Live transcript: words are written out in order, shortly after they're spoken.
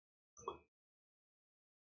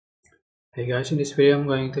Hey guys, in this video I'm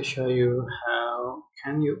going to show you how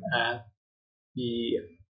can you add the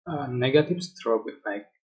negative strobe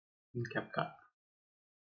effect in CapCut.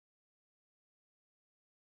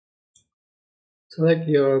 Select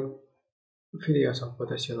your videos or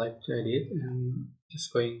photos you like to edit and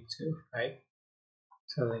just going to effect,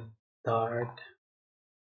 select dark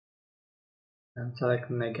and select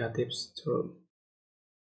negative strobe.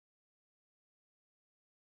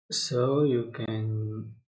 So you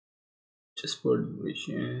can just put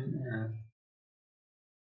vision and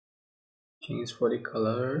change for the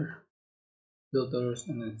color, filters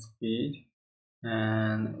and its speed,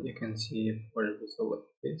 and you can see for the result like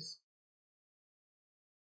this.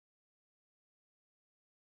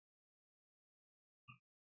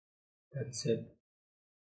 That's it.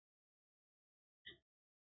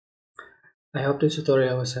 I hope this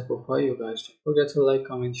tutorial was helpful for you guys. Don't forget to like,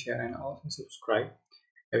 comment, share, and also subscribe.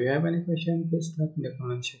 If you have any questions, please type in the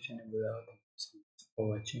comment section below. Thank you so much for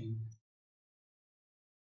watching.